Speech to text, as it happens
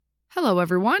Hello,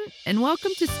 everyone, and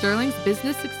welcome to Sterling's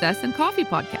Business Success and Coffee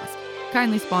Podcast,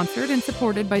 kindly sponsored and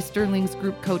supported by Sterling's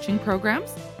group coaching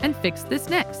programs and Fix This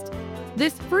Next.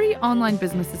 This free online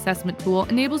business assessment tool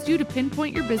enables you to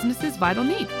pinpoint your business's vital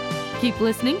need. Keep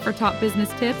listening for top business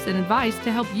tips and advice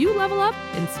to help you level up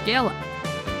and scale up.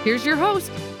 Here's your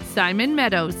host, Simon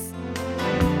Meadows.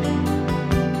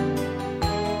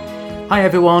 Hi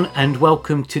everyone, and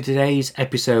welcome to today's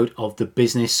episode of the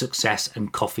Business Success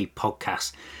and Coffee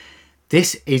Podcast.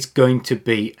 This is going to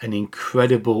be an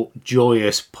incredible,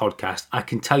 joyous podcast. I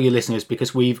can tell you listeners,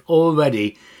 because we've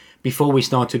already, before we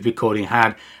started recording,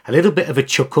 had a little bit of a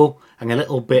chuckle and a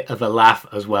little bit of a laugh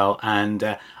as well.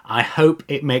 And I hope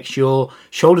it makes your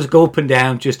shoulders go up and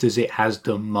down just as it has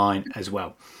done mine as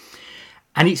well.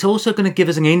 And it's also going to give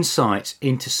us an insight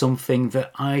into something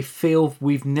that I feel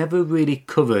we've never really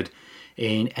covered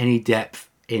in any depth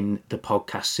in the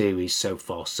podcast series so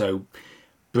far. So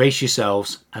brace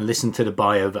yourselves and listen to the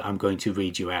bio that I'm going to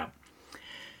read you out.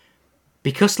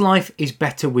 Because life is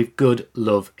better with good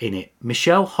love in it,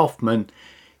 Michelle Hoffmann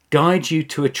guides you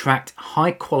to attract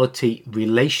high quality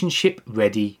relationship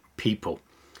ready people,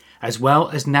 as well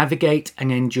as navigate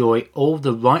and enjoy all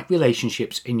the right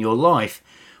relationships in your life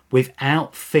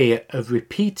without fear of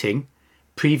repeating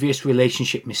previous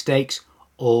relationship mistakes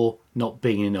or not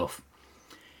being enough.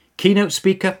 Keynote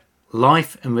speaker,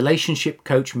 life and relationship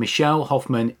coach Michelle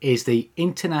Hoffmann is the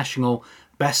international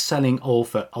best-selling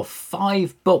author of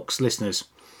 5 books, listeners.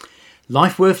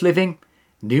 Life Worth Living,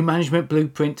 New Management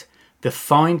Blueprint, the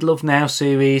Find Love Now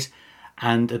series,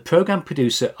 and the program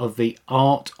producer of The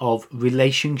Art of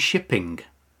Relationshipping.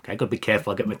 Okay, I've got to be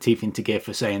careful, I get my teeth into gear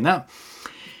for saying that.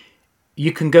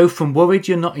 You can go from worried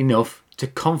you're not enough to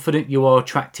confident you are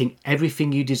attracting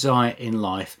everything you desire in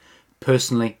life,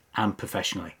 personally and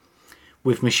professionally.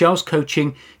 With Michelle's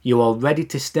coaching, you are ready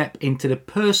to step into the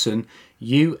person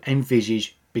you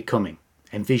envision becoming,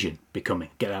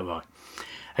 get that right.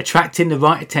 Attracting the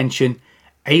right attention,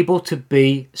 able to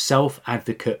be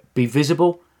self-advocate, be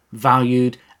visible,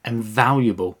 valued and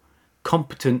valuable,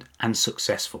 competent and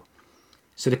successful.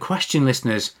 So the question,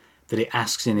 listeners, that it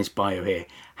asks in this bio here,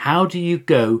 how do you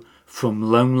go from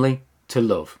lonely to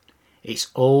love?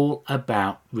 It's all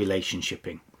about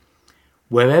relationshipping.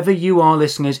 Wherever you are,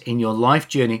 listeners, in your life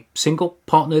journey, single,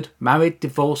 partnered, married,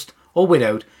 divorced or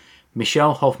widowed,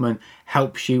 Michelle Hoffmann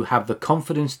helps you have the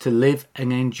confidence to live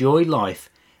and enjoy life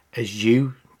as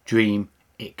you dream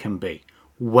it can be.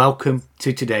 Welcome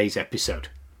to today's episode.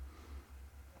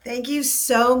 Thank you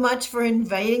so much for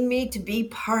inviting me to be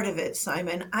part of it,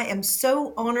 Simon. I am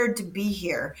so honored to be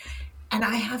here. And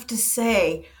I have to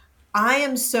say, I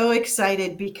am so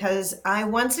excited because I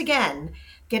once again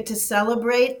get to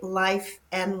celebrate life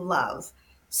and love.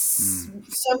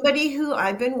 Somebody who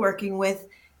I've been working with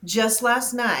just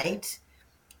last night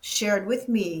shared with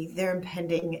me their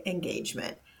impending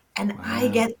engagement. And wow. I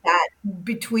get that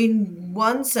between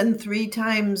once and 3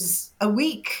 times a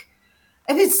week.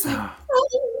 And it's like,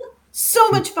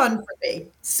 so much fun for me.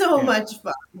 So much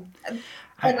fun.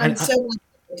 And I'm so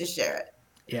happy to share it.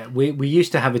 Yeah, we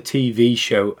used to have a TV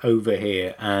show over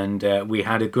here, and we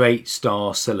had a great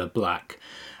star, Cilla Black.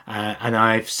 And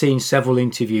I've seen several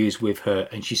interviews with her,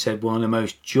 and she said one of the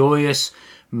most joyous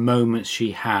moments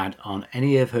she had on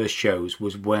any of her shows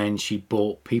was when she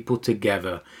brought people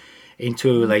together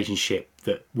into a relationship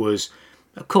that was,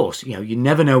 of course, you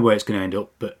never know where it's going to end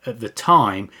up, but at the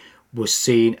time was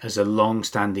seen as a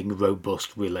long-standing,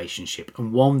 robust relationship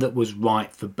and one that was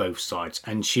right for both sides.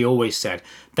 And she always said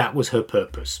that was her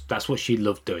purpose. That's what she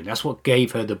loved doing. That's what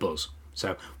gave her the buzz.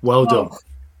 So well done.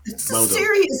 It's a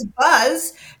serious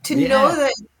buzz to know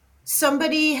that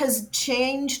somebody has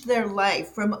changed their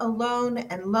life from alone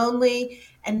and lonely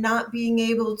and not being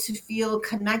able to feel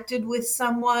connected with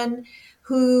someone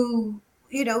who,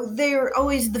 they're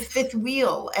always the fifth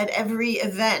wheel at every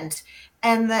event,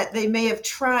 and that they may have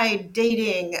tried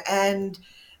dating and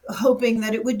hoping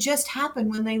that it would just happen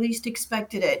when they least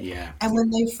expected it. Yeah. And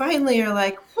when they finally are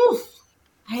like, whew,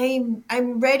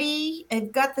 I'm ready.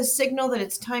 I've got the signal that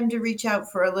it's time to reach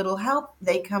out for a little help.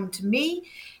 They come to me,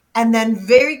 and then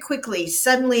very quickly,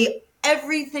 suddenly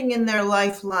everything in their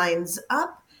life lines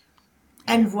up,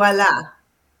 and voila.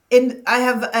 And I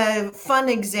have a fun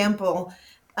example,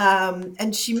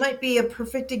 and she might be a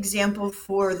perfect example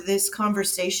for this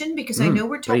conversation because I know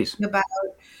we're talking about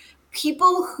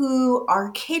people who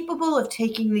are capable of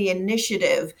taking the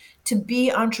initiative to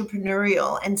be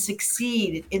entrepreneurial and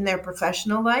succeed in their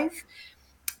professional life.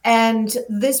 And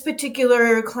this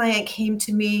particular client came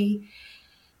to me,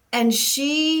 and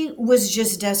she was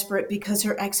just desperate because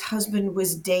her ex-husband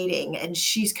was dating and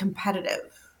she's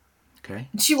competitive. Okay.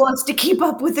 She wants to keep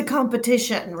up with the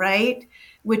competition, right?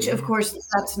 Which, Yeah. of course,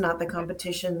 that's not the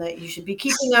competition that you should be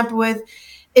keeping up with.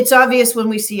 It's obvious when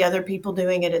we see other people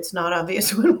doing it. It's not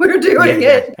obvious when we're Yeah. doing Yeah.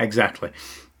 it. Exactly.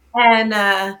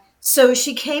 And so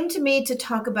she came to me to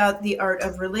talk about the art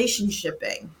of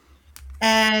relationshiping.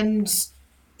 And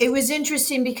it was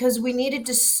interesting because we needed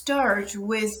to start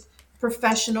with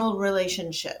professional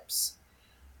relationships.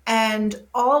 And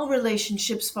all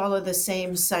relationships follow the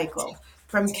same cycle,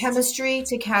 from chemistry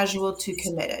to casual to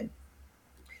committed.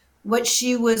 What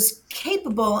she was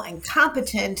capable and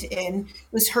competent in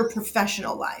was her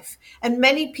professional life. And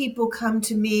many people come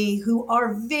to me who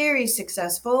are very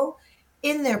successful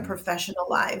in their professional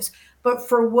lives, but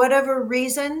for whatever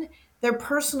reason, their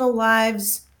personal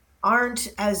lives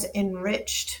aren't as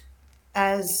enriched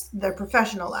as their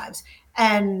professional lives.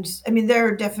 And I mean, there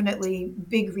are definitely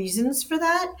big reasons for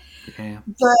that. Yeah.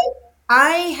 But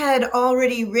I had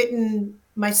already written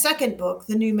my second book,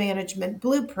 The New Management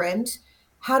Blueprint: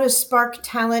 How to Spark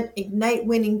Talent, Ignite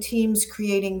Winning Teams,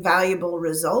 Creating Valuable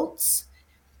Results.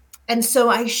 And so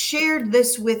I shared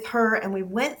this with her, and we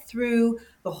went through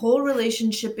the whole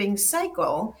relationshiping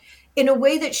cycle in a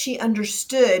way that she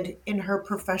understood in her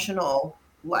professional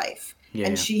life. Yeah.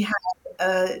 And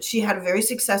Yeah. she had a very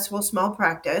successful small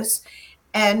practice,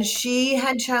 and she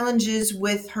had challenges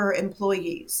with her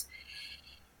employees.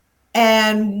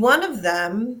 And one of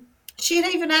them, she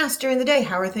had even asked during the day,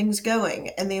 "How are things going?"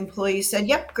 And the employee said,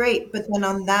 "Yep, great." But then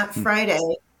on that Friday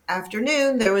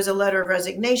afternoon, there was a letter of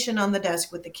resignation on the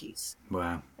desk with the keys.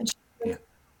 Wow. And she was Yeah. like,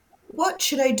 "What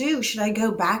should I do? Should I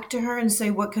go back to her and say,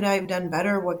 what could I have done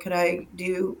better? What could I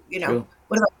do? Sure.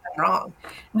 What have I done wrong?"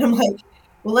 And I'm like,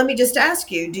 "Well, let me just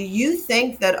ask you, do you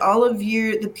think that all of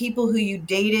the people who you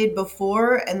dated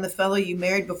before and the fellow you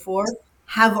married before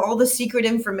have all the secret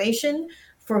information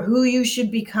for who you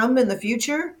should become in the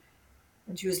future?"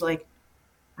 And she was like,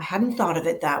 "I hadn't thought of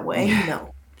it that way. Yeah.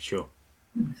 No." Sure.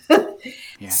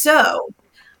 Yeah. So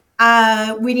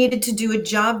we needed to do a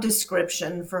job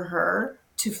description for her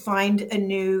to find a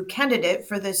new candidate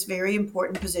for this very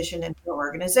important position in her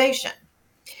organization.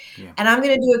 Yeah. And I'm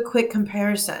going to do a quick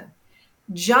comparison.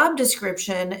 Job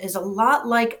description is a lot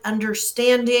like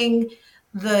understanding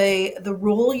the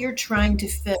role you're trying to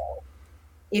fill.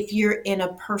 If you're in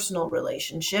a personal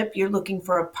relationship, you're looking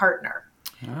for a partner.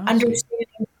 I see. Understanding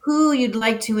who you'd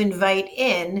like to invite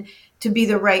in to be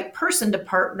the right person to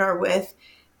partner with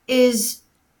is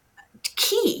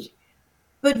key.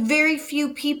 But very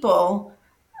few people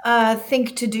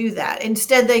think to do that.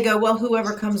 Instead, they go, "Well,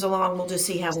 whoever comes along, we'll just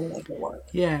see how we make it work."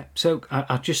 Yeah. So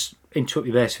I'll just interrupt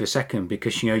you there for a second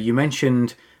because you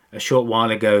mentioned a short while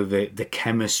ago the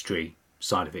chemistry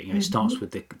side of it. It starts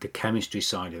with the chemistry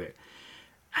side of it.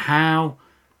 How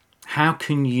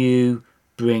can you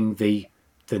bring the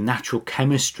natural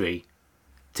chemistry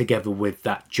together with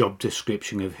that job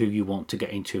description of who you want to get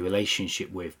into a relationship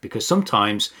with? Because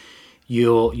sometimes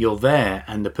you're there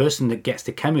and the person that gets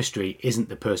the chemistry isn't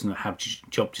the person that has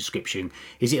job description.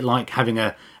 Is it like having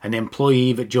an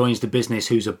employee that joins the business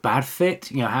who's a bad fit?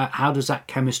 How does that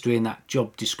chemistry and that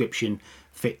job description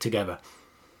fit together?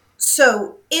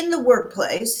 So in the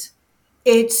workplace,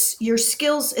 it's your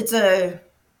skills. It's a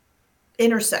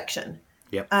intersection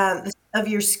Yep. of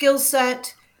your skill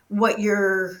set, what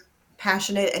you're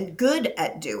passionate and good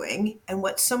at doing, and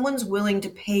what someone's willing to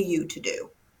pay you to do,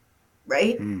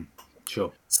 right?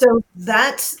 Sure. So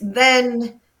that's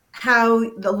then how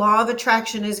the law of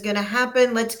attraction is going to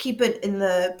happen. Let's keep it in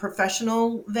the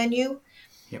professional venue.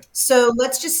 Yep. So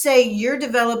let's just say you're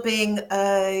developing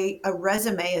a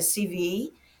resume, a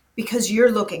CV, because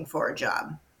you're looking for a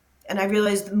job. And I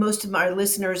realize that most of our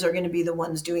listeners are going to be the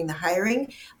ones doing the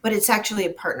hiring, but it's actually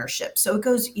a partnership. So it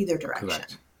goes either direction.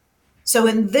 Correct. So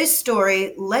in this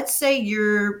story, let's say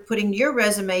you're putting your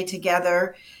resume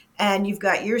together and you've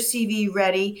got your CV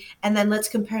ready, and then let's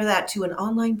compare that to an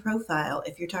online profile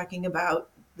if you're talking about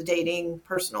the dating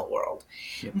personal world.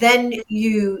 Yep. Then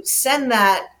you send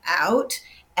that out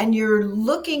and you're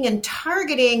looking and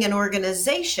targeting an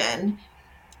organization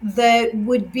that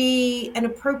would be an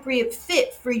appropriate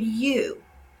fit for you.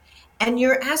 And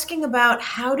you're asking about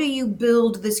how do you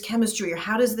build this chemistry, or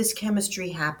how does this chemistry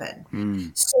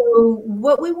happen? So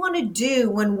what we want to do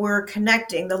when we're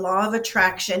connecting the law of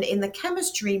attraction in the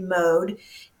chemistry mode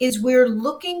is we're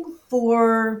looking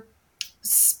for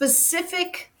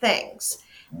specific things.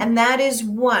 And that is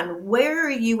one, where are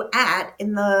you at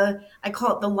in I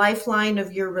call it the lifeline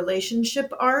of your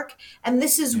relationship arc. And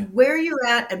this is where you're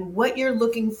at and what you're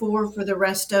looking for the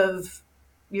rest of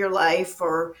your life,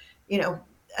 or,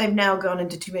 I've now gone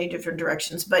into too many different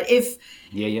directions. But if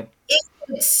you're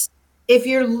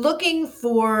looking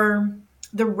for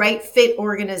the right fit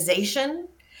organization,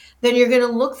 then you're going to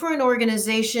look for an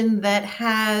organization that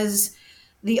has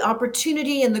the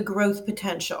opportunity and the growth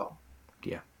potential.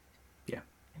 Yeah. Yeah.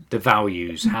 The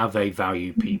values, how they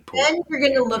value people. Then you're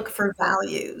going to look for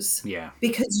values. Yeah.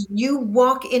 Because you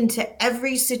walk into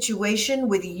every situation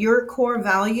with your core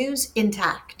values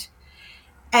intact.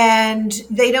 And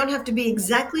they don't have to be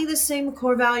exactly the same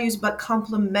core values, but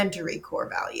complementary core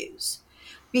values.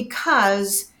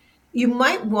 Because you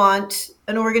might want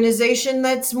an organization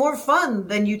that's more fun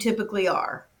than you typically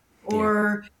are,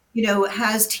 or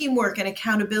has teamwork and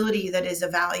accountability that is a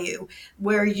value,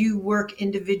 where you work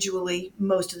individually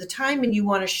most of the time and you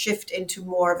want to shift into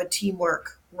more of a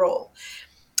teamwork role.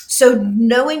 So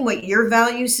knowing what your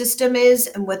value system is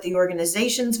and what the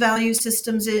organization's value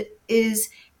systems is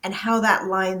and how that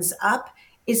lines up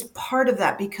is part of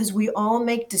that, because we all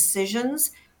make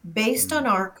decisions based on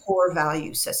our core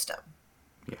value system.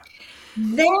 Yeah.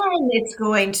 Then it's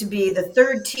going to be the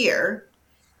third tier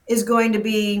is going to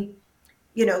be,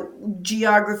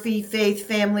 geography, faith,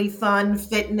 family, fun,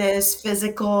 fitness,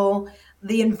 physical,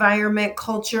 the environment,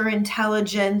 culture,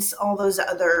 intelligence, all those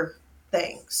other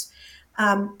things.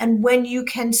 And when you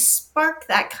can spark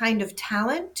that kind of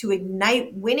talent to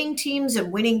ignite winning teams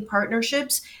and winning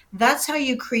partnerships, that's how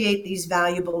you create these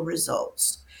valuable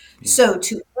results. Yeah. So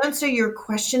to answer your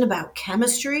question about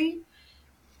chemistry,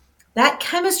 that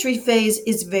chemistry phase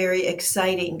is very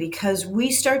exciting because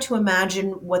we start to imagine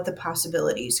what the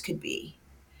possibilities could be.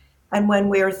 And when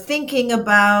we're thinking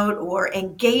about or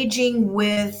engaging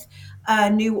with a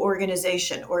new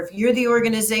organization, or if you're the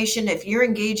organization, if you're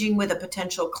engaging with a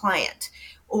potential client,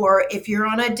 or if you're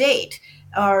on a date,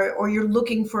 or you're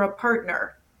looking for a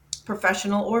partner,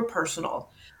 professional or personal,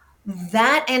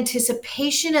 that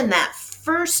anticipation and that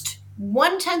first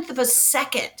 1/10 of a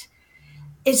second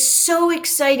is so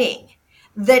exciting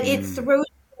that it throws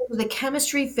into the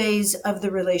chemistry phase of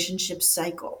the relationship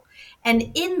cycle.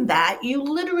 And in that, you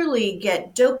literally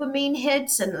get dopamine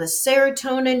hits and the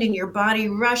serotonin in your body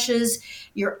rushes,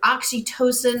 your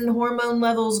oxytocin hormone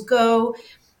levels go.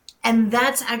 And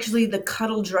that's actually the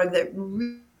cuddle drug that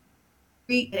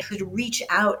reach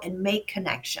out and make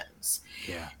connections.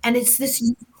 Yeah. And it's this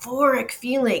euphoric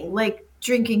feeling like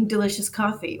drinking delicious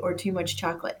coffee or too much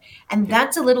chocolate. And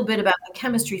that's a little bit about the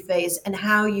chemistry phase and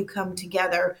how you come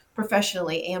together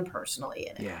professionally and personally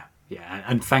in it. Yeah. Yeah,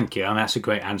 and thank you, and that's a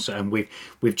great answer. And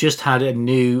we've just had a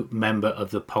new member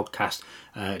of the podcast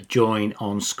join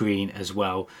on screen as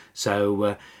well.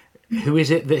 So who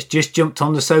is it that's just jumped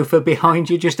on the sofa behind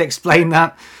you? Just explain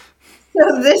that.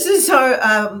 So this is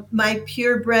my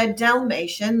purebred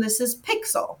Dalmatian. This is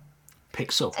Pixel.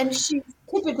 Pixel. And she's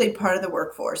typically part of the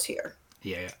workforce here.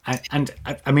 Yeah, and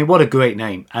I mean, what a great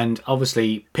name. And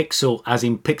obviously Pixel as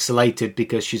in pixelated,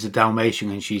 because she's a Dalmatian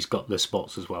and she's got the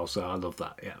spots as well. So I love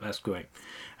that. Yeah, that's great.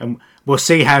 And we'll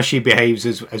see how she behaves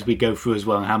as we go through as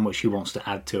well, and how much she wants to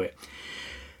add to it.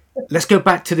 Let's go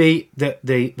back to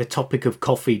the topic of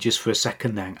coffee just for a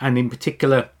second then. And in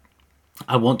particular,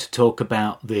 I want to talk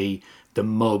about the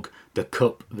mug, the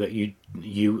cup that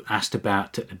you asked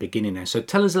about at the beginning there. So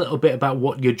tell us a little bit about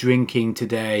what you're drinking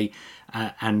today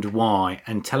and why,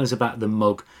 and tell us about the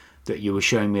mug that you were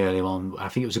showing me earlier on. I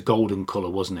think it was a golden colour,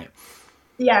 wasn't it?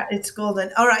 Yeah, it's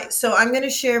golden. All right, so I'm going to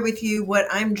share with you what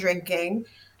I'm drinking.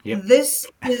 Yep. This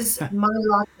is my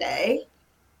latte,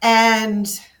 and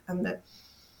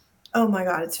oh my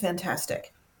God, it's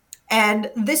fantastic.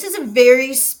 And this is a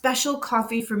very special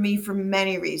coffee for me for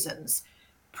many reasons.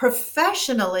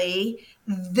 Professionally,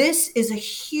 this is a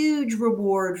huge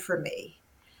reward for me,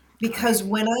 because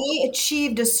when I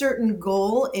achieved a certain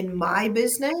goal in my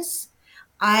business,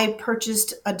 I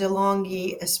purchased a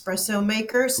DeLonghi espresso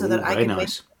maker so that I can make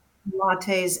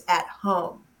lattes at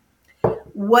home.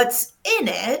 What's in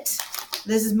it?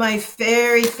 This is my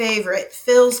very favorite.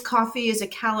 Phil's Coffee is a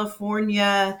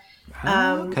California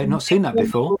okay, not seen that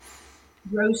before.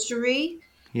 Roastery.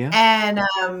 Yeah. And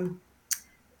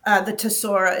the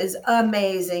Tesora is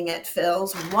amazing at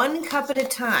Phil's, 1 cup at a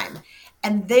time.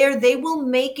 And there they will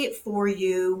make it for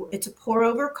you. It's a pour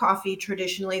over coffee.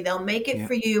 Traditionally, they'll make it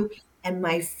for you. And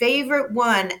my favorite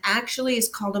one actually is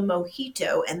called a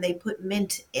mojito, and they put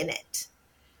mint in it.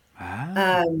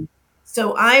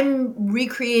 So I'm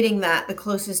recreating that the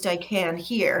closest I can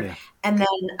here. Yeah. And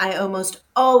then I almost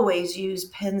always use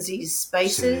Penzeys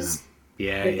spices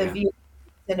with a view of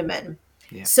cinnamon.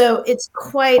 Yeah. So it's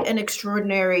quite an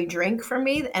extraordinary drink for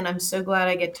me, and I'm so glad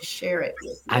I get to share it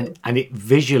with you. And it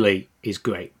visually is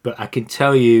great. But I can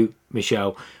tell you,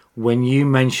 Michelle, when you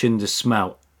mentioned the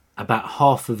smell, about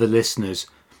half of the listeners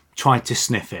tried to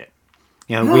sniff it.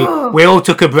 You know, we all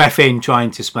took a breath in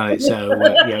trying to smell it. So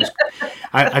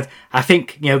I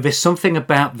think, there's something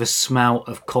about the smell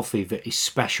of coffee that is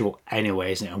special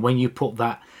anyway, isn't it? And when you put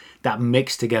that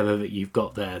mix together that you've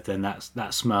got there, then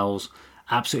that smells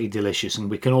absolutely delicious, and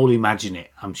we can all imagine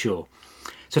it, I'm sure.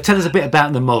 So tell us a bit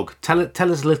about the mug. Tell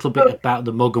us a little bit about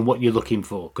the mug and what you're looking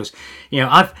for, because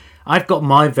I've got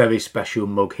my very special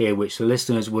mug here, which the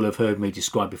listeners will have heard me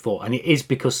describe before, and it is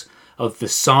because of the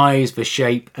size, the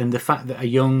shape, and the fact that a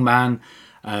young man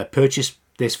purchased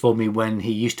this for me when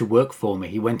he used to work for me.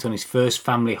 He went on his first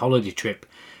family holiday trip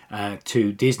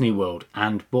to Disney World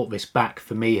and bought this back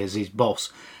for me as his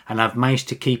boss, and I've managed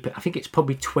to keep it. I think it's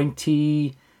probably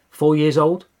 24 years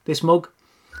old, this mug,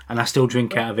 and I still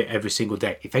drink out of it every single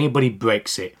day. If anybody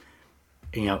breaks it,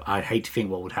 I'd hate to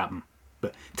think what would happen.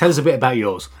 But tell us a bit about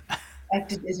yours. Back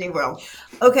to Disney World.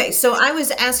 Okay, so I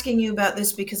was asking you about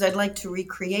this because I'd like to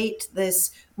recreate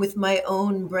this with my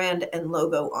own brand and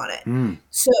logo on it.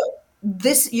 So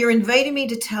you're inviting me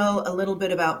to tell a little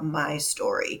bit about my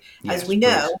story. Yes, as we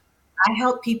know, please. I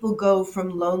help people go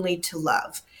from lonely to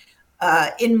love.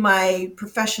 In my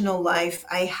professional life,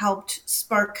 I helped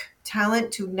spark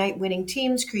talent to ignite winning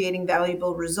teams, creating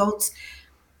valuable results.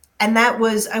 And I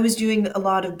was doing a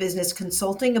lot of business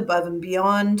consulting above and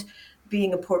beyond,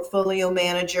 being a portfolio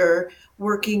manager,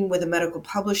 working with a medical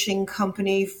publishing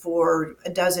company for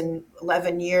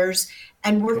 11 years,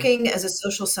 and working as a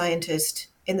social scientist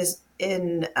in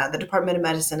the Department of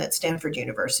Medicine at Stanford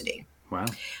University. Wow.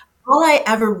 All I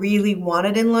ever really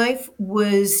wanted in life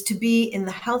was to be in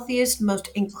the healthiest, most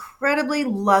incredibly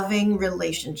loving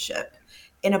relationship,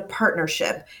 in a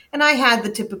partnership. And I had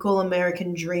the typical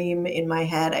American dream in my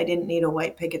head. I didn't need a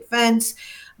white picket fence,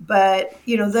 but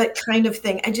that kind of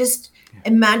thing. I just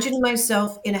imagined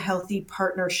myself in a healthy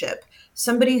partnership,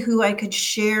 somebody who I could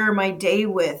share my day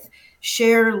with,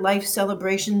 share life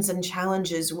celebrations and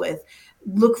challenges with,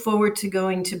 look forward to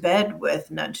going to bed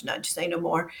with, nudge, nudge, say no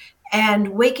more, and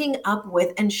waking up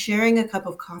with and sharing a cup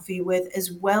of coffee with,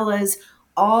 as well as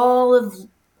all of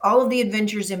the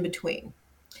adventures in between.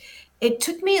 It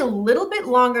took me a little bit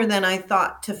longer than I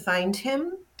thought to find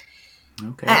him.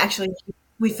 Okay. Actually,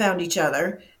 we found each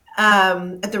other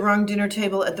at the wrong dinner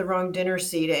table, at the wrong dinner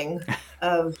seating.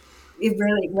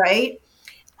 Right?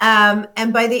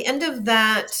 And by the end of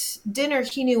that dinner,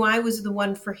 he knew I was the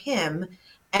one for him.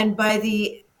 And by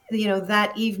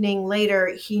that evening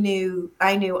later,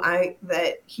 I knew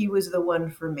that he was the one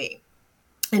for me.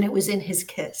 And it was in his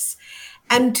kiss.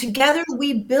 And together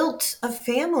we built a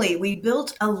family, we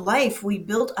built a life, we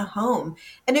built a home.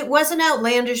 And it wasn't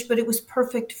outlandish, but it was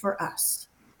perfect for us.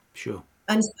 Sure.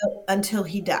 Until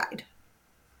he died.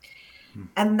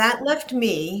 And that left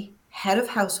me head of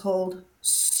household,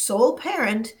 sole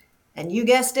parent, and you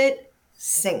guessed it,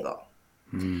 single.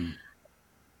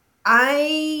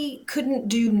 I couldn't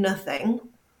do nothing.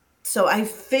 So I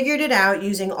figured it out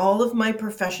using all of my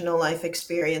professional life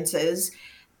experiences.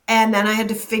 And then I had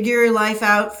to figure life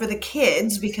out for the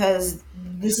kids because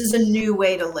this is a new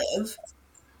way to live.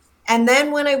 And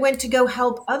then when I went to go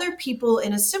help other people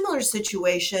in a similar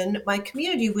situation, my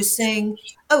community was saying,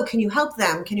 oh, can you help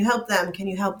them? Can you help them? Can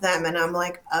you help them? And I'm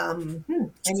like, I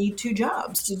need 2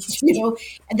 jobs.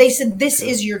 And they said, this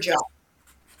is your job.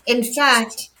 In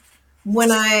fact,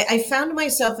 when I found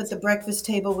myself at the breakfast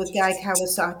table with Guy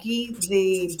Kawasaki,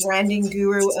 the branding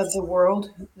guru of the world,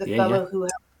 the fellow who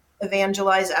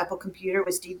evangelized Apple Computer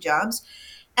with Steve Jobs.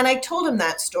 And I told him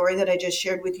that story that I just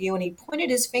shared with you. And he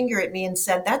pointed his finger at me and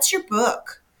said, that's your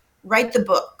book. Write the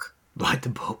book. Write the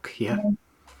book, yeah.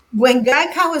 When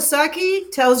Guy Kawasaki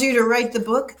tells you to write the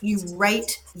book, you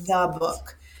write the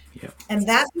book. Yep. And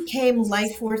that became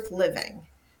Life Worth Living.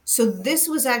 So this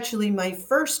was actually my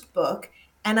first book.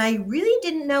 And I really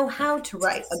didn't know how to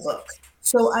write a book.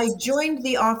 So I joined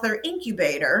the author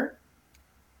incubator.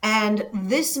 And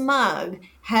this mug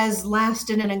has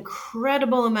lasted an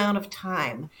incredible amount of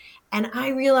time. And I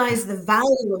realized the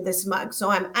value of this mug. So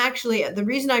the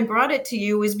reason I brought it to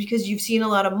you is because you've seen a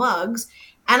lot of mugs.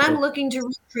 And I'm looking to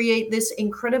recreate this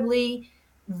incredibly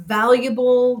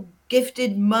valuable,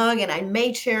 gifted mug. And I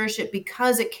may cherish it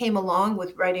because it came along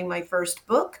with writing my first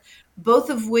book, both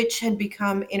of which had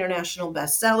become international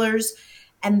bestsellers.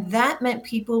 And that meant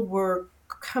people were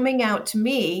coming out to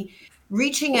me,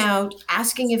 reaching out,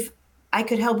 asking if I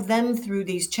could help them through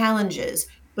these challenges,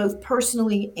 both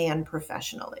personally and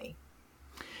professionally.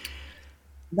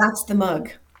 That's the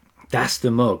mug. That's the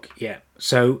mug, yeah.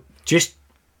 So just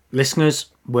listeners,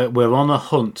 we're on a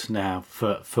hunt now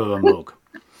for a mug.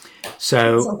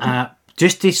 So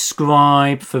just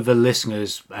describe for the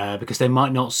listeners, because they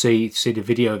might not see the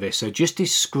video of this. So just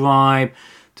describe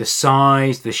the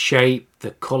size, the shape,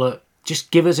 the colour.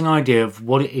 Just give us an idea of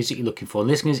what it is that you're looking for.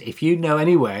 Listeners, if you know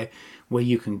anywhere where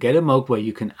you can get a mug where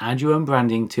you can add your own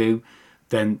branding to,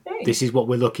 then Hey. this is what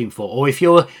we're looking for. Or if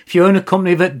you own a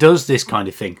company that does this kind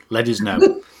of thing, let us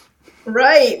know.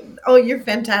 Right. Oh, you're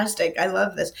fantastic. I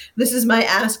love this. This is my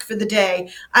ask for the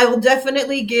day. I will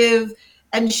definitely give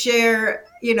and share,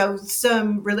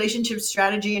 some relationship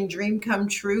strategy and dream come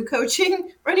true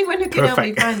coaching for anyone who can help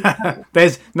me Perfect. find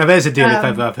there's a deal if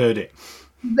ever I've heard it.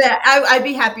 that. I'd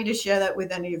be happy to share that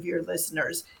with any of your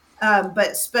listeners.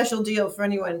 But special deal for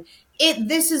anyone.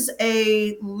 This is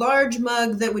a large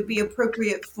mug that would be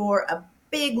appropriate for a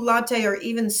big latte or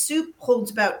even soup. Holds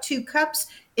about 2 cups.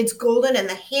 It's golden, and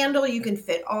the handle, you can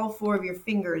fit all 4 of your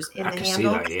fingers in I the can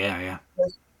handle. see that. Yeah.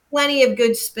 There's plenty of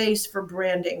good space for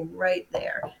branding right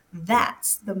there.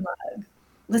 That's the mug.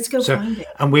 Let's go find it.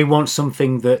 And we want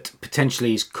something that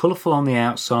potentially is colourful on the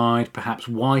outside, perhaps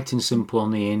white and simple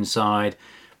on the inside.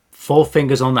 4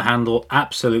 fingers on the handle,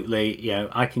 absolutely.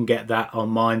 I can get that on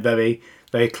mine very,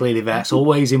 very clearly. That's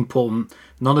always important.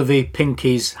 None of the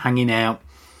pinkies hanging out.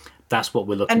 That's what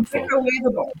we're looking for. And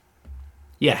microwavable.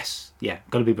 Yes,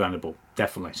 got to be brandable,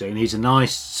 definitely. So it needs a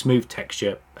nice, smooth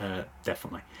texture,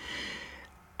 definitely.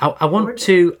 I want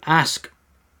to ask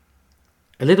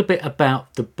a little bit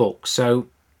about the book. So,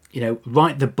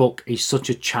 write the book is such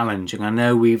a challenge, and I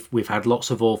know we've had lots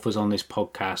of authors on this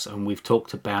podcast, and we've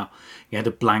talked about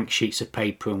the blank sheets of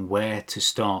paper and where to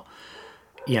start.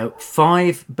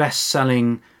 5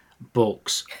 best-selling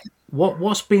books.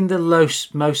 What's been the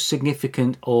most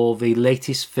significant or the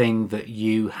latest thing that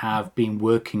you have been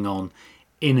working on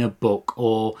in a book,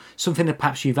 or something that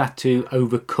perhaps you've had to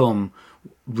overcome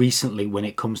recently when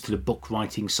it comes to the book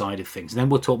writing side of things? And then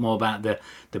we'll talk more about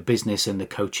the business and the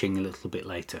coaching a little bit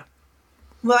later.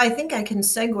 Well, I think I can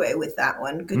segue with that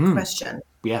one. Good question.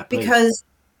 Yeah, please. Because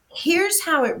here's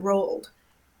how it rolled.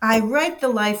 I write the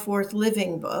Life Worth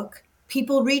Living book.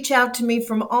 People reach out to me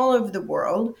from all over the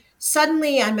world.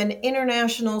 Suddenly, I'm an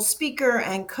international speaker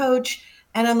and coach,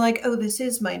 and I'm like, oh, this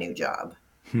is my new job.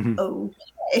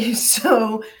 Okay.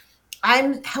 So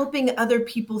I'm helping other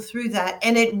people through that,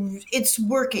 and it's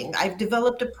working. I've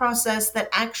developed a process that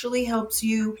actually helps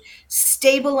you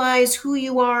stabilize who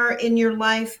you are in your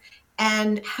life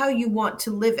and how you want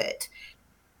to live it.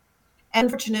 And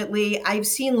unfortunately, I've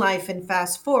seen life in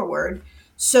fast forward.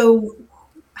 So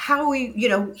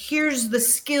here's the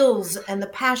skills and the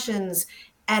passions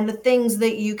and the things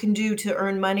that you can do to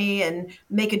earn money and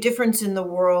make a difference in the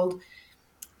world.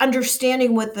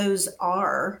 Understanding what those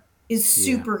are is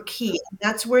super key. And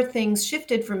that's where things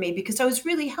shifted for me, because I was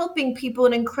really helping people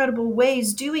in incredible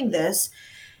ways doing this.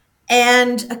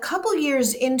 And a couple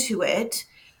years into it,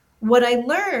 what I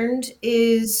learned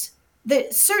is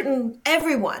that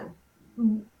everyone,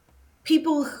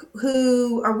 people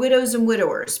who are widows and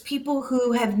widowers, people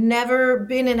who have never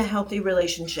been in a healthy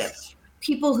relationship,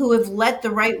 people who have let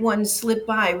the right one slip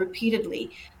by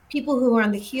repeatedly, people who are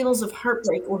on the heels of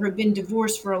heartbreak or have been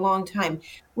divorced for a long time,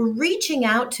 were reaching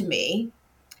out to me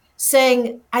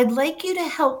saying, I'd like you to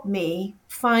help me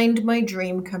find my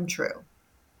dream come true.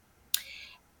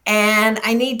 And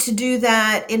I need to do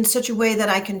that in such a way that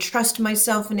I can trust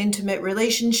myself in intimate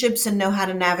relationships and know how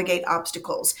to navigate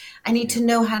obstacles. I need to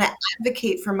know how to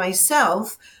advocate for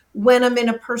myself when I'm in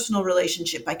a personal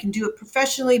relationship. I can do it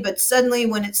professionally, but suddenly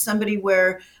when it's somebody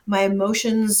where my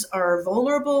emotions are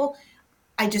vulnerable,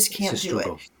 I just can't do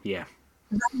it. Yeah.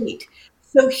 Right.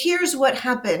 So here's what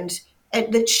happened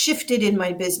that shifted in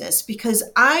my business, because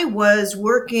I was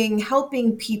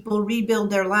helping people rebuild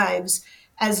their lives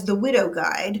as the widow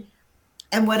guide.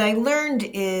 And what I learned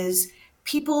is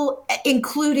people,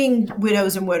 including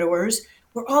widows and widowers,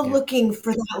 we're all looking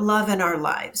for that love in our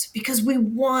lives because we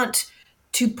want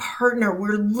to partner.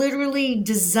 We're literally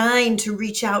designed to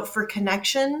reach out for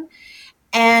connection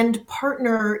and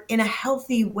partner in a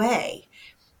healthy way.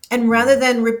 And rather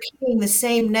than repeating the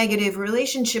same negative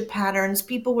relationship patterns,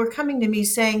 people were coming to me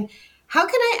saying, how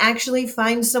can I actually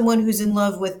find someone who's in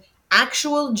love with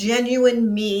actual,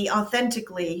 genuine me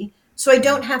authentically, so I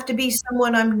don't have to be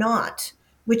someone I'm not,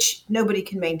 which nobody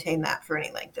can maintain that for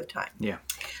any length of time. Yeah.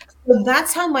 So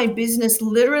that's how my business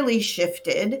literally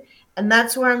shifted. And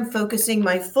that's where I'm focusing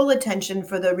my full attention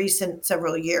for the recent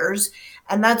several years.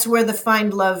 And that's where the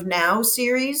Find Love Now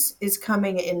series is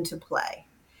coming into play.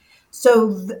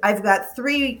 So I've got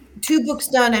 2 books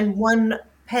done and 1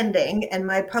 pending, and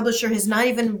my publisher has not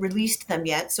even released them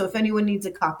yet. So if anyone needs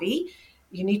a copy,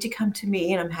 you need to come to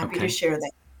me, and I'm happy to share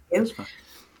that with you.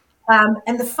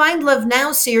 And the Find Love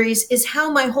Now series is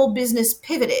how my whole business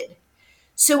pivoted.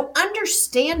 So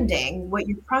understanding what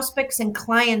your prospects and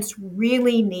clients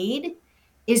really need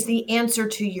is the answer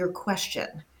to your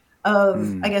question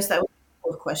of, I guess that was a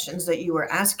couple of questions that you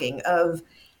were asking of,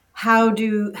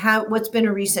 what's been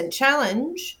a recent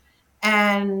challenge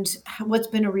and what's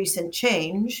been a recent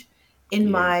change in Yeah.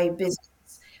 my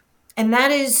business. And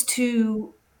that is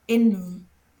to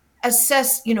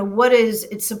assess, what is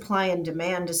its supply and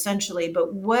demand essentially,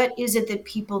 but what is it that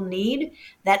people need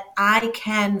that I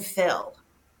can fill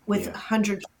with Yeah.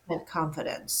 100%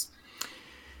 confidence.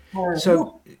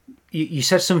 So you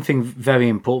said something very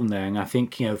important there, and I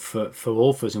think for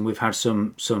authors, and we've had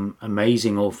some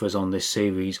amazing authors on this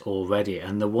series already,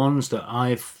 and the ones that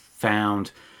I've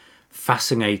found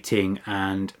fascinating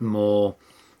and more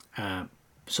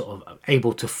sort of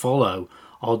able to follow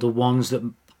are the ones that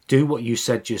do what you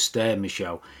said just there,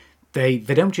 Michelle. They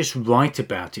don't just write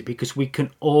about it, because we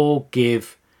can all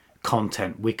give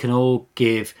content, we can all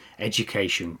give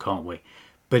education, can't we?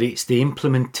 But it's the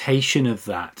implementation of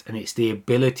that, and it's the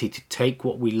ability to take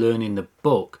what we learn in the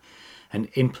book and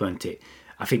implement it.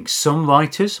 I think some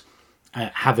writers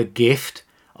have a gift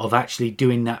of actually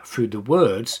doing that through the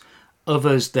words.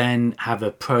 Others then have a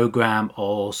program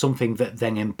or something that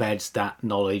then embeds that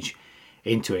knowledge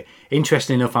into it.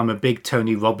 Interesting enough, I'm a big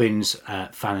Tony Robbins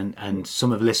fan, and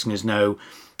some of the listeners know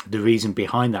the reason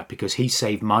behind that, because he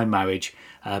saved my marriage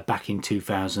back in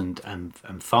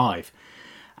 2005.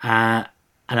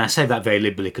 And I say that very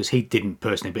liberally, because he didn't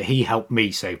personally, but he helped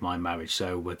me save my marriage,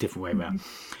 so a different way around.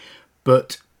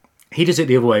 But he does it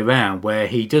the other way around, where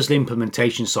he does the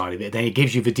implementation side of it, then he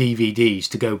gives you the DVDs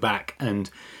to go back and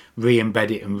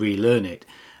re-embed it and relearn it.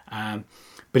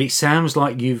 But it sounds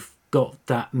like you've got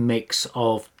that mix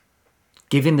of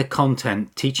giving the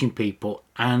content, teaching people,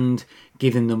 and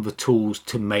giving them the tools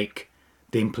to make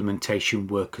the implementation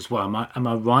work as well. Am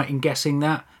I right in guessing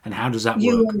that? And how does that work?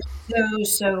 You are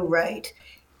so right.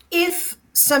 If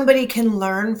somebody can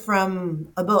learn from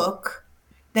a book,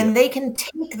 then they can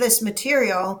take this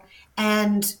material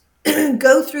and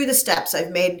go through the steps.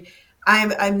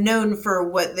 I'm known for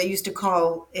what they used to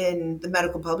call in the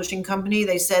medical publishing company.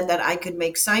 They said that I could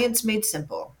make science made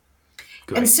simple.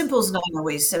 Great. And simple is not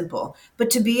always simple, but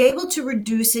to be able to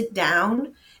reduce it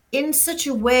down in such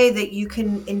a way that you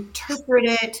can interpret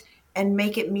it and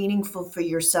make it meaningful for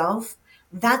yourself,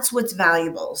 that's what's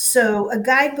valuable. So a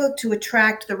guidebook to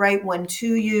attract the right one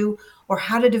to you, or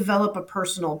how to develop a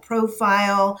personal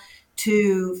profile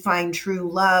to find true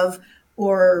love,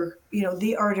 or,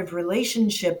 the art of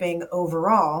relationshiping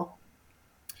overall.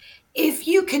 If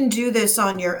you can do this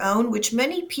on your own, which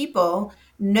many people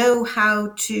know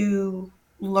how to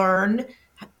learn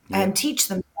and teach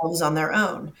themselves on their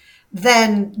own,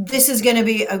 then this is going to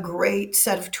be a great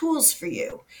set of tools for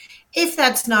you. If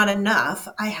that's not enough,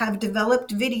 I have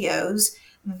developed videos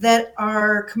that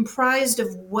are comprised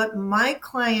of what my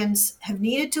clients have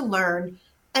needed to learn,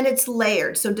 and it's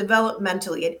layered, so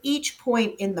developmentally at each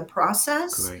point in the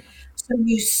process. Great. So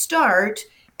you start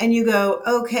and you go,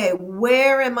 okay,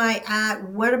 where am I at?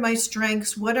 What are my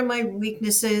strengths? What are my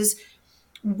weaknesses?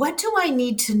 What do I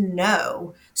need to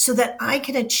know so that I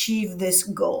can achieve this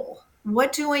goal?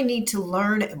 What do I need to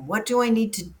learn, and what do I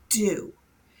need to do?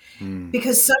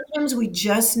 Because sometimes we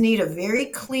just need a very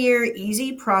clear,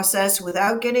 easy process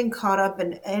without getting caught up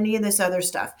in any of this other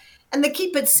stuff. And the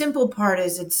keep it simple part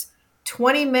is it's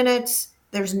 20 minutes.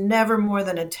 There's never more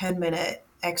than a 10-minute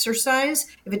exercise.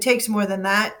 If it takes more than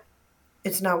that,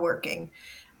 it's not working.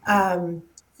 So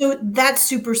that's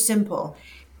super simple.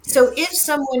 So if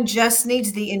someone just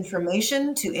needs the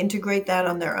information to integrate that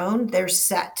on their own, they're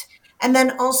set. And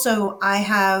then also I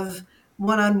have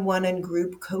one-on-one and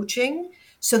group coaching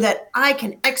so that I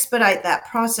can expedite that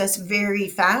process very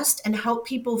fast and help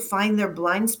people find their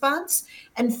blind spots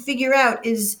and figure out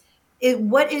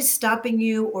what is stopping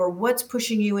you, or what's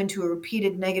pushing you into a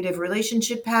repeated negative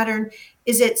relationship pattern.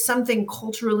 Is it something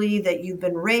culturally that you've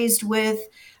been raised with?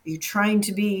 Are you trying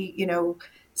to be,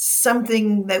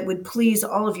 something that would please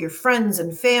all of your friends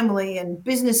and family and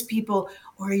business people?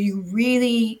 Or are you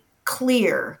really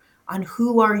clear on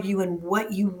who are you and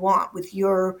what you want with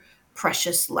your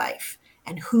precious life?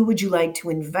 And who would you like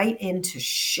to invite in to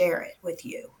share it with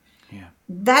you? Yeah.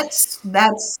 That's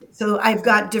so I've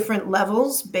got different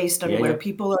levels based on where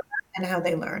people are and how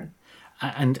they learn.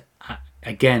 And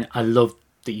again, I love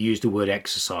that you use the word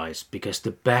exercise, because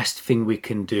the best thing we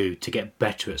can do to get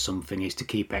better at something is to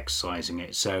keep exercising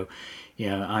it. So,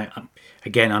 I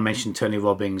mentioned Tony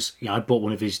Robbins. I bought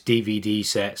one of his DVD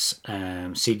sets,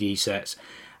 CD sets,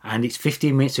 and it's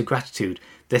 15 minutes of gratitude.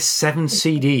 There's 7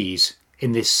 CDs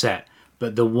in this set,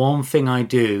 but the one thing I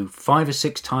do 5 or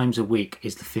 6 times a week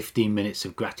is the 15 minutes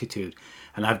of gratitude.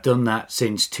 And I've done that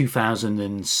since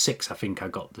 2006, I think I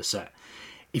got the set.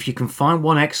 If you can find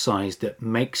one exercise that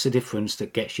makes a difference,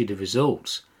 that gets you the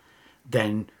results,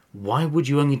 then why would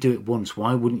you only do it once?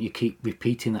 Why wouldn't you keep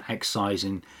repeating that exercise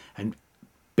and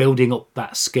building up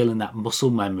that skill and that muscle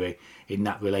memory in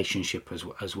that relationship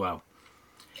as well?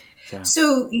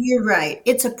 So you're right.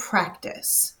 It's a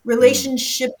practice.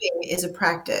 Relationshiping is a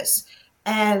practice.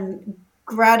 And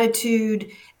gratitude,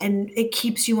 and it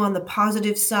keeps you on the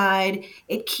positive side.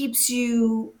 It keeps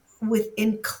you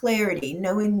within clarity,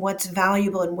 knowing what's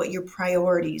valuable and what your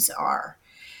priorities are.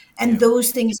 And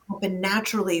those things happen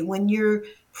naturally when you're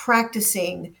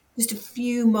practicing just a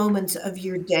few moments of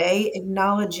your day,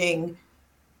 acknowledging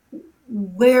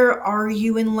where are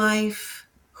you in life?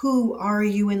 Who are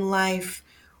you in life?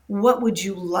 What would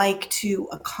you like to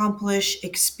accomplish,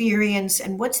 experience,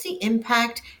 and what's the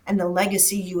impact and the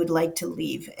legacy you would like to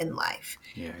leave in life?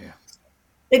 Yeah.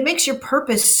 It makes your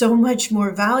purpose so much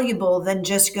more valuable than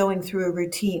just going through a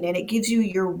routine, and it gives you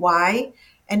your why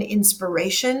and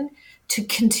inspiration to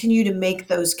continue to make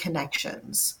those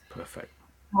connections. Perfect.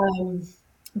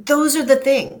 Those are the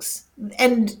things.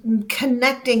 And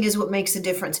connecting is what makes a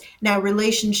difference. Now,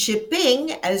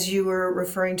 relationshiping, as you were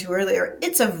referring to earlier,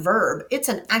 it's a verb, it's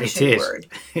an action word.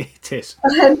 It is.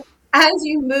 And as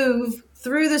you move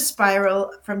through the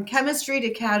spiral from chemistry to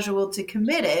casual to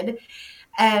committed,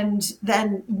 and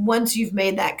then once you've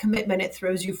made that commitment, it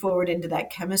throws you forward into that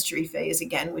chemistry phase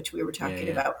again, which we were talking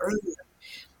about earlier,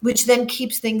 which then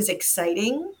keeps things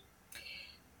exciting.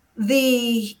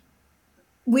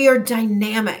 We are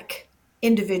dynamic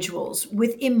individuals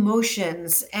with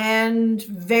emotions and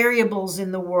variables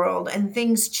in the world, and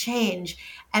things change.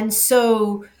 And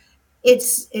so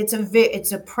it's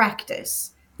a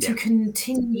practice to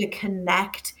continue to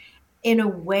connect in a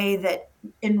way that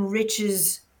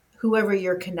enriches whoever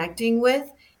you're connecting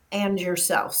with and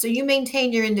yourself. So you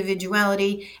maintain your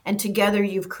individuality, and together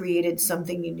you've created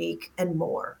something unique and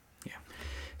more.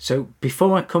 So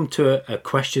before I come to a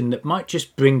question that might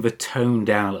just bring the tone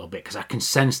down a little bit, because I can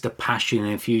sense the passion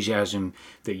and enthusiasm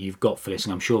that you've got for this,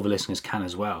 and I'm sure the listeners can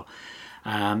as well.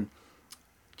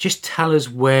 Just tell us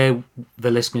where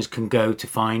the listeners can go to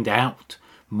find out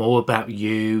more about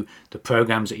you, the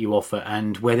programs that you offer,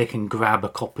 and where they can grab a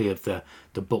copy of the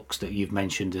books that you've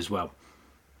mentioned as well.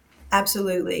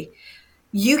 Absolutely.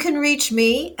 You can reach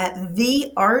me at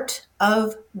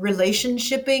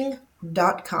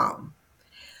theartofrelationshipping.com.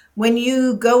 When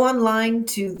you go online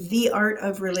to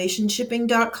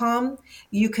theartofrelationshipping.com,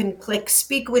 you can click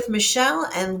Speak with Michelle,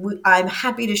 and I'm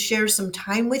happy to share some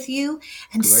time with you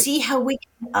and see how we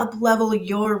can up-level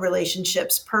your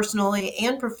relationships personally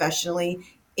and professionally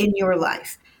in your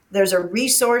life. There's a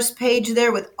resource page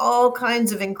there with all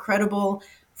kinds of incredible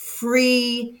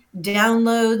free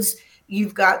downloads.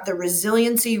 You've got the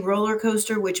resiliency roller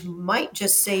coaster, which might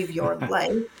just save your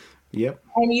life. Yep.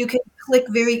 And you can click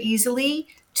very easily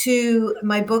to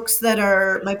my books that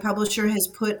my publisher has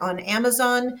put on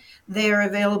Amazon. They are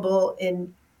available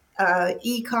in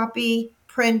e-copy,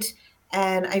 print,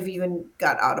 and I've even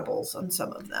got Audibles on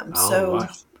some of them. Wow.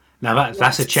 Now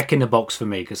that's a check in the box for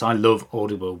me, because I love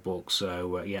Audible books.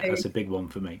 So that's a big one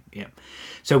for me. Yeah.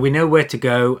 So we know where to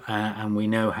go, and we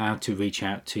know how to reach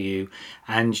out to you.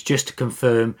 And just to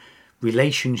confirm,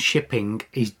 relationshipping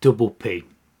is double P.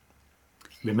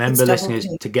 Remember, listeners,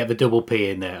 to get the double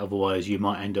P in there, otherwise you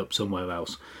might end up somewhere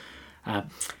else.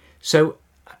 So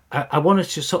I wanted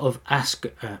to sort of ask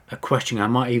a question. I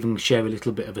might even share a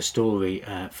little bit of a story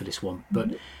for this one.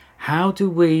 But how do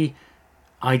we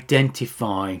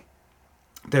identify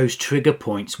those trigger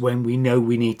points when we know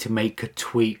we need to make a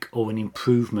tweak or an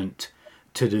improvement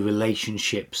to the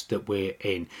relationships that we're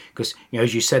in? Because,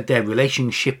 as you said there,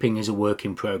 relationshipping is a work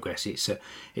in progress. It's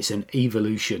an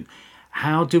evolution.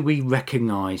 How do we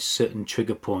recognize certain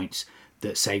trigger points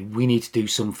that say we need to do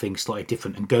something slightly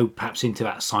different and go perhaps into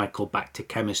that cycle back to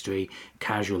chemistry,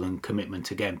 casual, and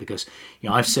commitment again? Because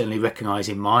I've certainly recognized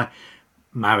in my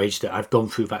marriage that I've gone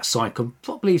through that cycle.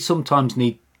 Probably sometimes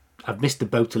I've missed the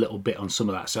boat a little bit on some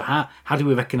of that. So how do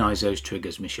we recognize those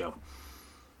triggers, Michelle?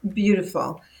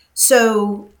 Beautiful.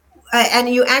 So, and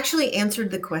you actually answered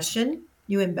the question.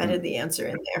 You embedded the answer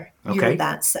in there. Okay. You're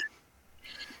that set.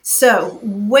 So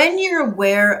when you're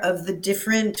aware of the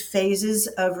different phases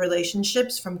of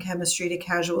relationships, from chemistry to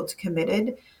casual to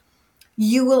committed,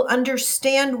 you will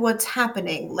understand what's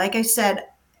happening. Like I said,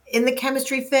 in the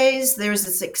chemistry phase, there's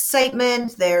this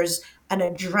excitement, there's an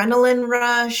adrenaline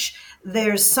rush,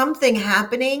 there's something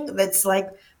happening that's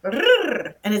like,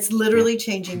 and it's literally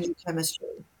changing your chemistry.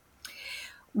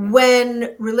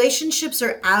 When relationships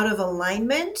are out of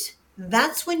alignment,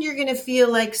 that's when you're going to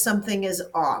feel like something is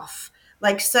off.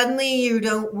 Like suddenly you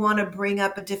don't want to bring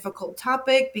up a difficult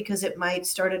topic because it might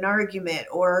start an argument,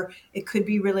 or it could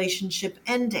be relationship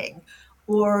ending,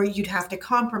 or you'd have to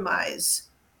compromise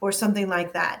or something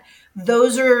like that.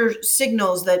 Those are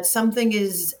signals that something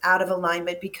is out of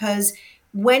alignment, because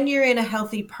when you're in a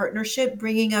healthy partnership,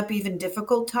 bringing up even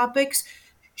difficult topics,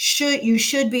 you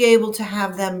should be able to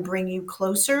have them bring you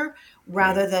closer Yeah.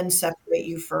 rather than separate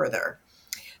you further.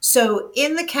 So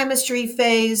in the chemistry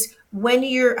phase, when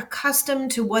you're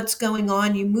accustomed to what's going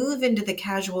on, you move into the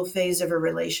casual phase of a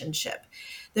relationship.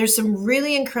 There's some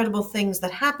really incredible things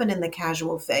that happen in the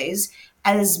casual phase.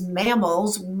 As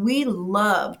mammals, we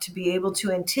love to be able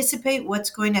to anticipate what's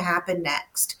going to happen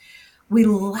next. We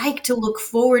like to look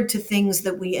forward to things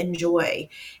that we enjoy.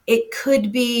 It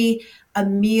could be a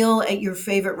meal at your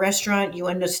favorite restaurant. You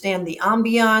understand the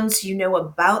ambiance, you know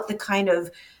about the kind of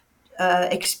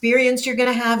experience you're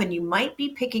going to have, and you might be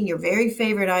picking your very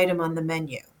favorite item on the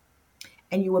menu,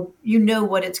 and you know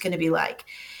what it's going to be like.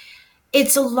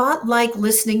 It's a lot like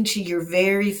listening to your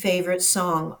very favorite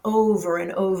song over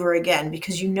and over again,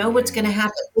 because you know what's going to Yeah.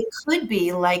 happen. It could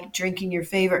be like drinking your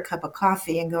favorite cup of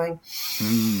coffee and going,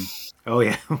 Mm. Oh,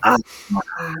 yeah. "Ah,"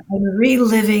 and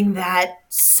reliving that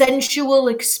sensual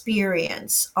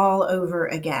experience all over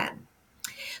again.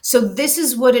 So this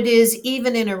is what it is,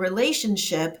 even in a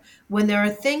relationship, when there are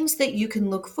things that you can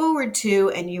look forward to,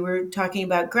 and you were talking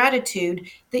about gratitude,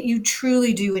 that you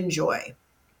truly do enjoy.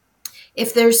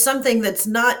 If there's something that's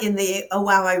not in the, oh,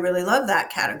 wow, I really love that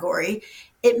category,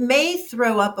 it may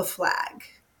throw up a flag.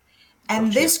 And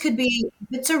Gotcha. this could be,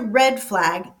 if it's a red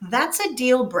flag, that's a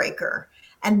deal breaker.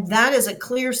 And that is a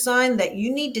clear sign that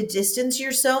you need to distance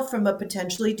yourself from a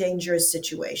potentially dangerous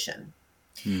situation.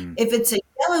 Mm. If it's a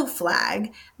yellow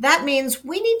flag, that means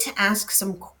we need to ask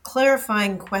some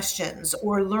clarifying questions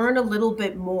or learn a little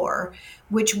bit more,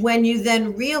 which, when you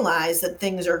then realize that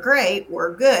things are great,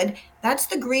 we're good, that's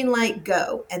the green light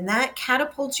go. And that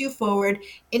catapults you forward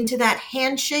into that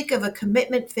handshake of a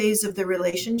commitment phase of the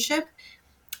relationship.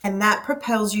 And that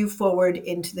propels you forward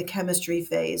into the chemistry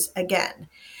phase again.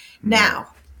 Mm.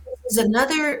 Now, is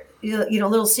another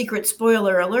little secret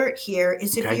spoiler alert here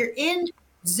is, if Okay. you're in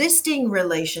existing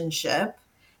relationship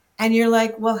and you're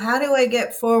like, well, how do I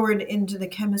get forward into the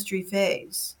chemistry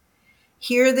phase?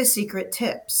 Here are the secret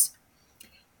tips.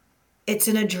 It's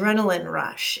an adrenaline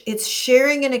rush. It's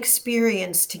sharing an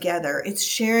experience together. It's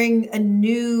sharing a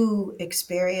new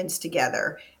experience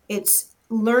together. It's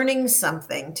learning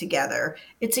something together.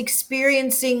 It's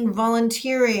experiencing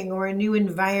volunteering or a new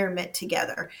environment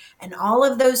together. And all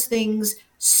of those things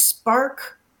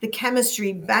spark the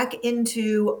chemistry back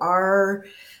into our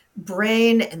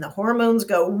brain, and the hormones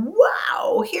go,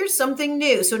 wow, here's something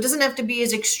new. So it doesn't have to be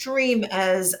as extreme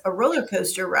as a roller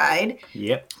coaster ride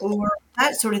Yep. or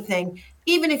that sort of thing.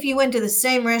 Even if you went to the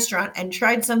same restaurant and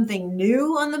tried something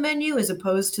new on the menu as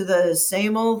opposed to the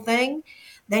same old thing,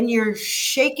 then you're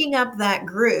shaking up that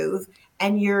groove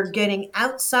and you're getting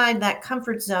outside that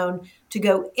comfort zone to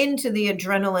go into the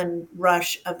adrenaline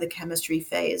rush of the chemistry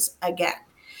phase again.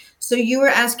 So you were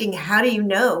asking, how do you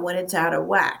know when it's out of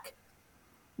whack?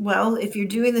 Well, if you're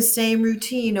doing the same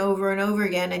routine over and over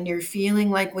again, and you're feeling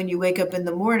like when you wake up in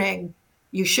the morning,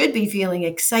 you should be feeling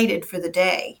excited for the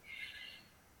day.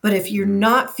 But if you're Mm.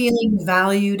 not feeling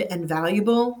valued and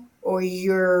valuable, or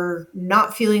you're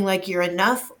not feeling like you're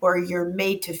enough, or you're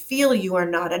made to feel you are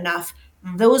not enough,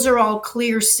 those are all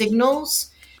clear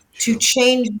signals to Sure.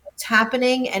 change what's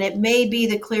happening. And it may be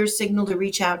the clear signal to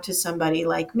reach out to somebody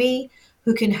like me,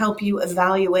 who can help you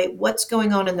evaluate what's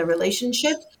going on in the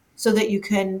relationship, so that you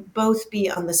can both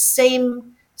be on the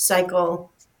same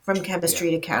cycle from Yeah. chemistry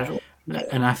to casual.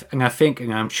 And I think,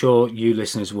 and I'm sure you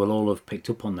listeners will all have picked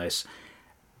up on this,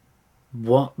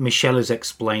 what Michelle has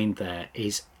explained there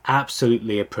is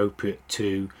absolutely appropriate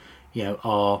to,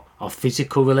 our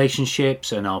physical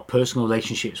relationships and our personal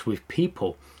relationships with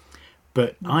people.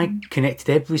 But I connected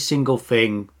every single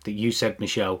thing that you said,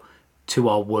 Michelle, to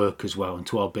our work as well, and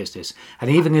to our business. And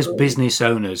even as business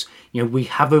owners, we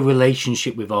have a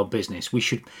relationship with our business. We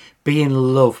should be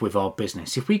in love with our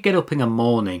business. If we get up in the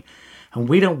morning and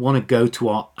we don't want to go to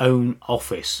our own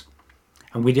office,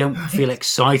 and we don't feel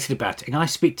excited about it. And I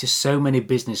speak to so many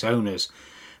business owners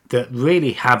that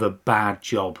really have a bad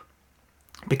job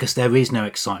because there is no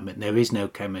excitement, there is no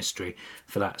chemistry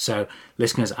for that. So,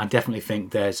 listeners, I definitely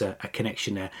think there's a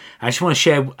connection there. I just want to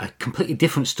share a completely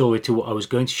different story to what I was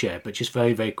going to share, but just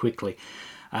very, very quickly.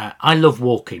 I love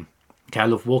walking. Okay, I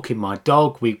love walking my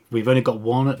dog. We've only got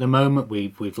one at the moment.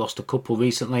 We've lost a couple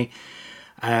recently.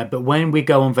 But when we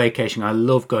go on vacation, I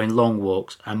love going long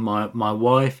walks. And my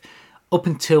wife, up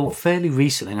until fairly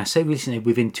recently, and I say recently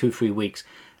within 2 or 3 weeks,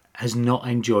 has not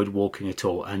enjoyed walking at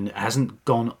all and hasn't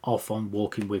gone off on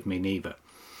walking with me neither.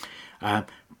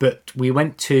 But we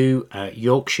went to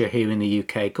Yorkshire here in the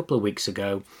UK a couple of weeks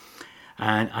ago,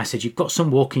 And I said, you've got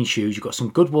some walking shoes, you've got some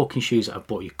good walking shoes that I've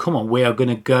bought you. Come on, we are going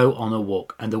to go on a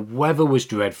walk. And the weather was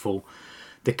dreadful.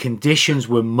 The conditions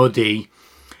were muddy.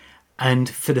 And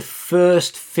for the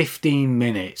first 15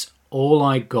 minutes, all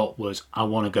I got was, I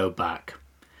want to go back.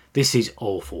 This is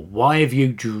awful. Why have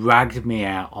you dragged me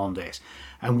out on this?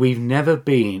 And we've never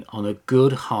been on a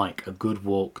good hike, a good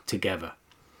walk together.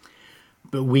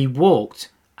 But we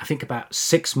walked, I think, about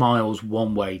 6 miles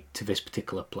one way to this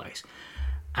particular place.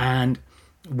 And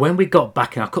when we got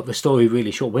back, and I'll cut the story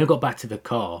really short, when we got back to the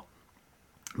car,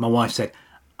 my wife said,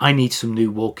 I need some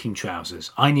new walking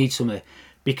trousers. I need some,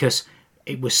 because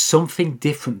it was something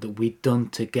different that we'd done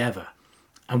together.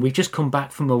 And we've just come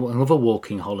back from another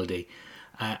walking holiday.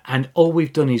 And all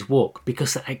we've done is walk,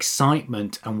 because the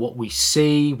excitement and what we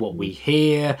see, what we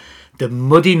hear, the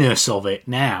muddiness of it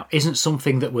now isn't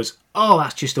something that was, oh,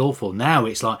 that's just awful. Now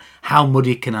it's like, how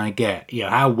muddy can I get? You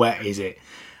know, how wet is it?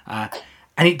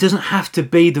 And it doesn't have to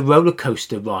be the roller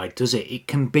coaster ride, does it? It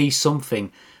can be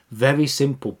something very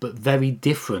simple but very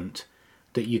different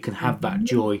that you can have that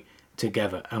joy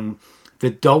together. And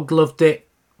the dog loved it,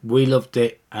 we loved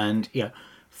it, and you know,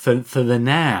 for the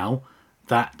now,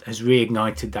 that has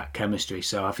reignited that chemistry.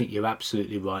 So I think you're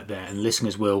absolutely right there, and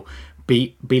listeners will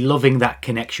be loving that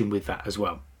connection with that as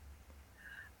well.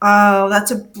 Oh,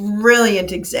 that's a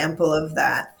brilliant example of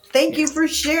that. Thank you for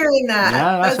sharing that.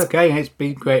 Yeah, that's okay. It's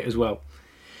been great as well.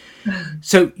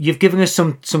 So you've given us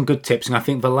some good tips, and I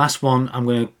think the last one I'm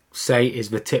going to say is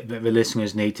the tip that the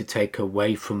listeners need to take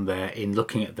away from there in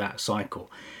looking at that cycle.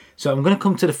 So I'm going to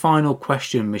come to the final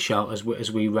question, Michelle, as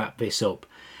we wrap this up.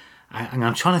 And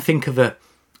I'm trying to think of a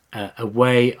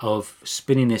way of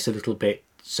spinning this a little bit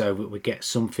so that we get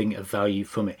something of value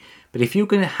from it. But if you're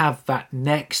going to have that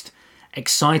next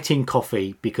exciting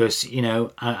coffee, because, you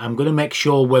know, I'm going to make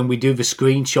sure when we do the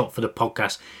screenshot for the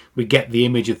podcast, we get the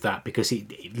image of that, because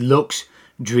it looks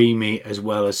dreamy as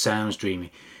well as sounds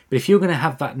dreamy. But if you're going to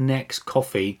have that next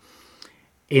coffee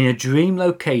in a dream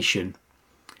location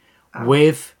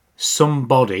with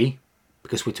somebody,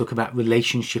 because we talk about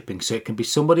relationshiping, so it can be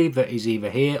somebody that is either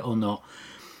here or not,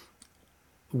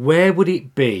 where would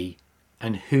it be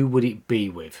and who would it be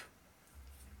with?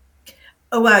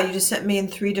 Oh, wow. You just sent me in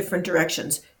 3 different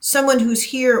directions. Someone who's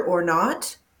here or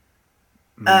not.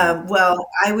 Well,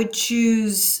 I would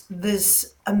choose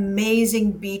this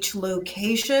amazing beach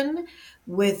location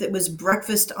it was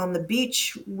breakfast on the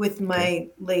beach with my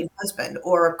late husband,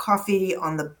 or a coffee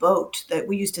on the boat that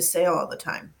we used to sail all the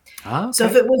time. Okay. So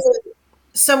if it was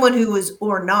someone who was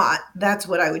or not, that's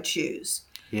what I would choose.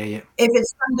 Yeah. If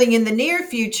it's something in the near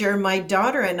future, my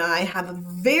daughter and I have a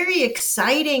very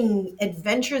exciting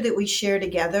adventure that we share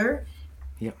together.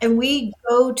 Yep. And we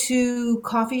go to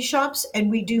coffee shops and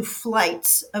we do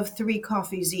flights of 3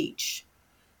 coffees each.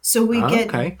 So we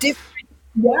get different.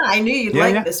 Yeah, I knew you'd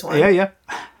like this one. Yeah.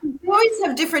 We always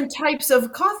have different types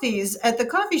of coffees at the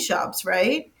coffee shops,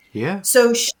 right? Yeah.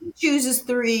 So she chooses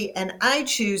 3 and I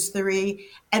choose 3.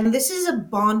 And this is a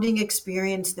bonding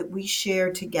experience that we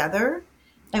share together.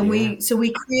 And we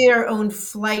create our own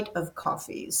flight of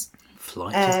coffees.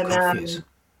 Of coffees.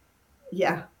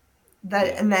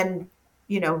 And then,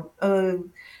 you know,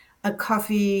 a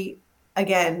coffee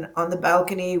again on the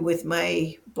balcony with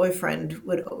my boyfriend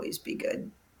would always be good.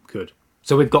 Good.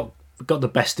 So we've got the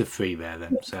best of 3 there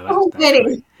then. So that's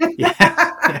great.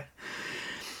 Yeah.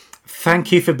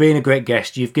 Thank you for being a great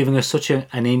guest. You've given us such an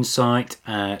insight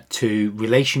to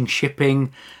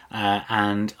relationshiping,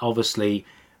 and obviously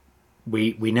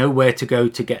we know where to go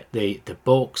to get the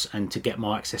books and to get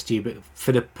more access to you. But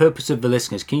for the purpose of the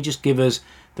listeners, can you just give us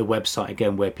the website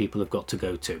again where people have got to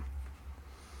go to?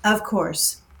 Of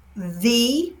course.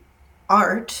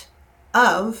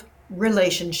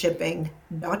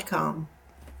 theartofrelationshiping.com.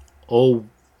 All,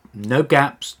 no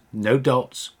gaps, no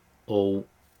dots, all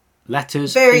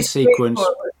letters Very in sequence.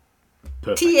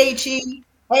 Perfect.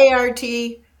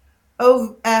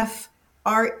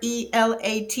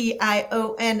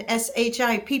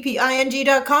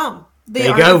 Theartofrelationshiping.com. There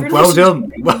you go. Well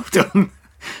done. Well done.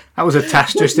 That was a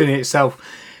task just in itself.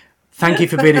 Thank you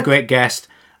for being a great guest.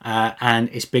 And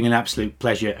it's been an absolute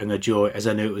pleasure and a joy, as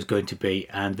I knew it was going to be.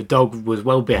 And the dog was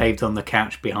well behaved on the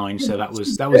couch behind, so that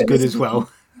was good as well.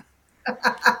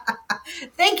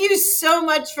 Thank you so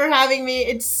much for having me.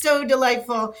 It's so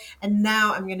delightful. And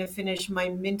now I'm going to finish my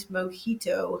mint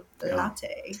mojito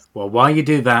latte. Well, while you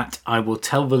do that, I will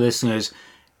tell the listeners,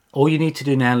 all you need to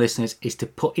do now, listeners, is to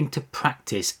put into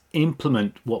practice,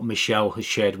 implement what Michelle has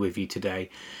shared with you today.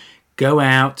 Go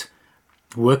out,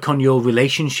 work on your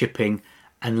relationshiping,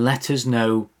 and let us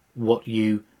know what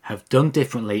you have done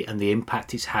differently and the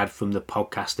impact it's had from the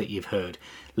podcast that you've heard.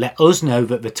 Let us know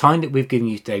that the time that we've given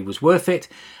you today was worth it.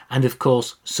 And of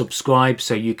course, subscribe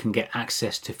so you can get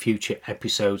access to future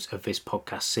episodes of this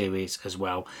podcast series as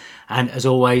well. And as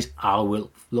always, I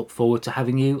will look forward to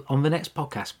having you on the next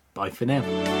podcast. Bye for now.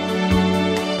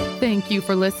 Thank you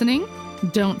for listening.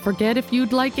 Don't forget, if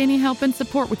you'd like any help and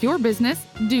support with your business,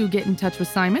 do get in touch with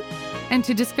Simon. And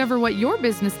to discover what your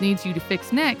business needs you to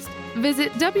fix next,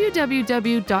 visit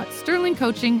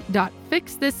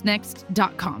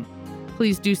www.sterlingcoaching.fixthisnext.com.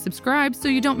 Please do subscribe so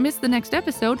you don't miss the next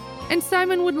episode, and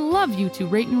Simon would love you to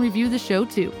rate and review the show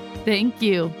too. Thank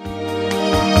you.